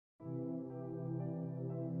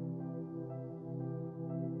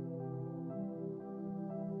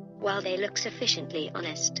While they look sufficiently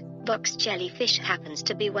honest, box jellyfish happens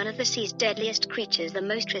to be one of the sea's deadliest creatures the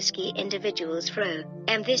most risky individuals throw,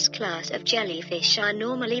 and this class of jellyfish are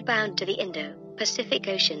normally bound to the Indo-Pacific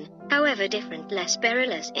Ocean. However, different less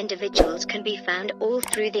perilous individuals can be found all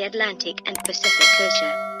through the Atlantic and Pacific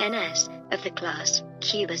Ocean. NS of the class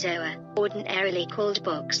Cubozoa, ordinarily called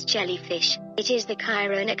box jellyfish, it is the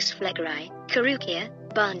Chironex fleckeri, Carukia,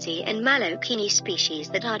 Barnesi and Malocchini species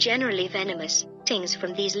that are generally venomous. Stings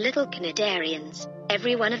from these little cnidarians.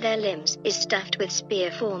 Every one of their limbs is stuffed with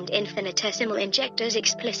spear-formed infinitesimal injectors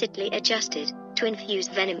explicitly adjusted to infuse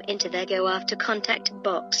venom into their go-after contact.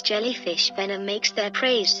 Box jellyfish venom makes their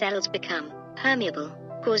prey cells become permeable,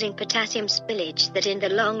 causing potassium spillage that in the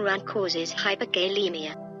long run causes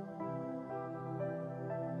hyperkalemia.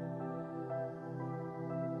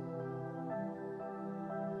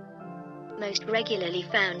 Most regularly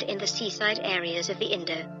found in the seaside areas of the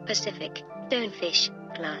Indo-Pacific, stonefish,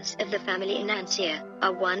 class of the family Inancea,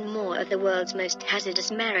 are one more of the world's most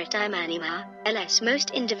hazardous maritime anima. Alas, most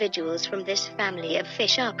individuals from this family of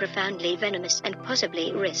fish are profoundly venomous and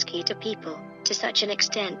possibly risky to people, to such an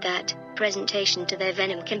extent that presentation to their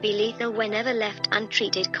venom can be lethal whenever left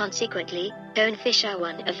untreated. Consequently, stonefish are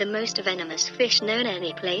one of the most venomous fish known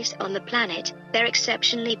any place on the planet. Their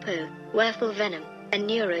exceptionally powerful venom, a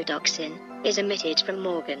neurotoxin, is emitted from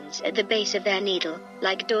organs at the base of their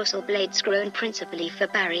needle-like dorsal blades grown principally for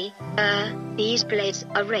parry. These blades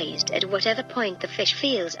are raised at whatever point the fish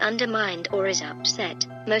feels undermined or is upset.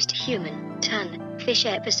 Most human fish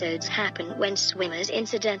episodes happen when swimmers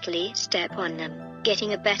incidentally step on them,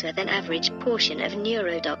 getting a better than average portion of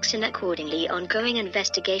neurotoxin. Accordingly, ongoing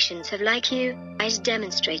investigations have likewise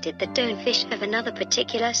demonstrated that stonefish have another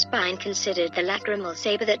particular spine considered the lacrimal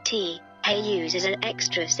saber that They use as an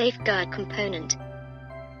extra safeguard component.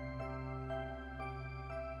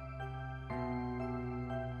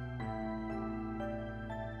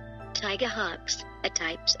 Tiger hawks, a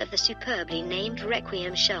types of the superbly named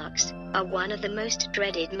requiem sharks, are one of the most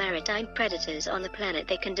dreaded maritime predators on the planet.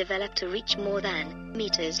 They can develop to reach more than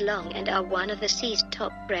meters long and are one of the sea's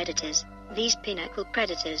top predators. These pinnacle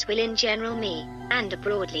predators will in general meander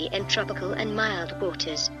broadly in tropical and mild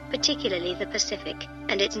waters, particularly the Pacific,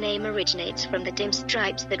 and its name originates from the dim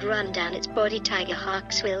stripes that run down its body. Tiger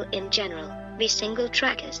hawks will in general be single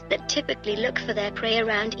trackers that typically look for their prey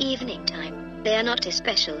around evening time. They are not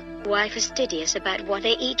especially fastidious about what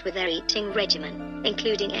they eat with their eating regimen,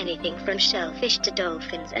 including anything from shellfish to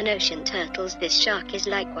dolphins and ocean turtles. This shark is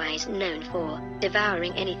likewise known for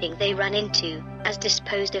devouring anything they run into, as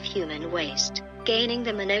disposed of human waste, gaining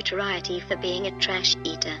them a notoriety for being a trash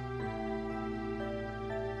eater.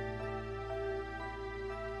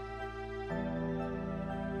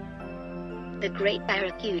 The great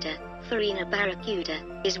barracuda, Farina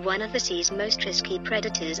barracuda, is one of the sea's most risky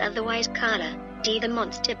predators. Otherwise Kala, the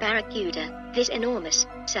monster barracuda, this enormous,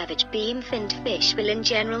 savage beam-finned fish will in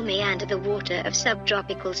general meander the water of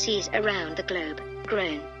subtropical seas around the globe.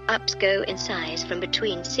 Grown-ups go in size from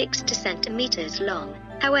between 6 to centimeters long.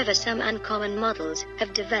 However, some uncommon models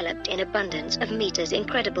have developed in abundance of meters.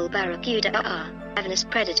 Incredible barracuda are ravenous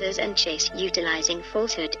predators and chase, utilizing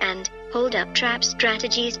falsehood and hold-up trap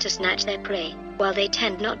strategies to snatch their prey. While they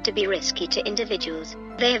tend not to be risky to individuals,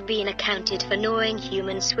 they have been accounted for gnawing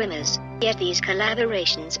human swimmers. Yet these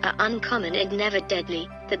collaborations are uncommon and never deadly.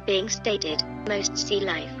 That being stated, most sea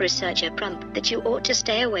life researcher prompt that you ought to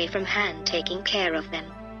stay away from hand taking care of them.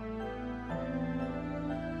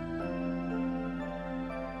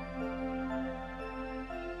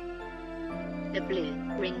 The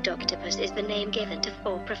blue-ringed octopus is the name given to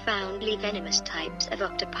 4 profoundly venomous types of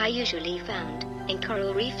octopi usually found in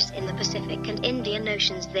coral reefs in the Pacific and Indian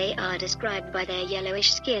Oceans. They are described by their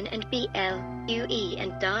yellowish skin and blue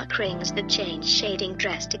and dark rings that change shading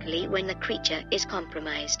drastically when the creature is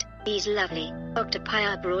compromised. These lovely octopi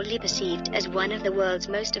are broadly perceived as one of the world's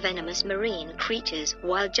most venomous marine creatures.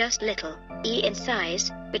 While just little in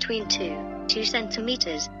size, between 2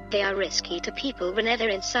 centimeters, they are risky to people whenever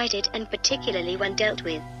incited and particularly when dealt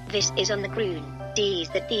with. This is on the grounds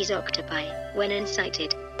that these octopi, when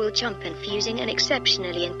incited, will chomp, infusing an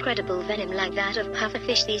exceptionally incredible venom like that of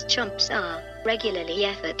pufferfish. These chomps are regularly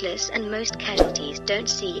effortless and most casualties don't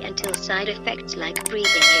see until side effects like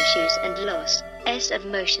breathing issues and loss of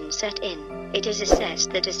motion set in. It is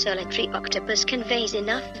assessed that a solitary octopus conveys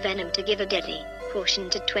enough venom to give a deadly portion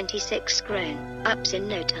to 26 grown-ups in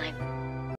no time.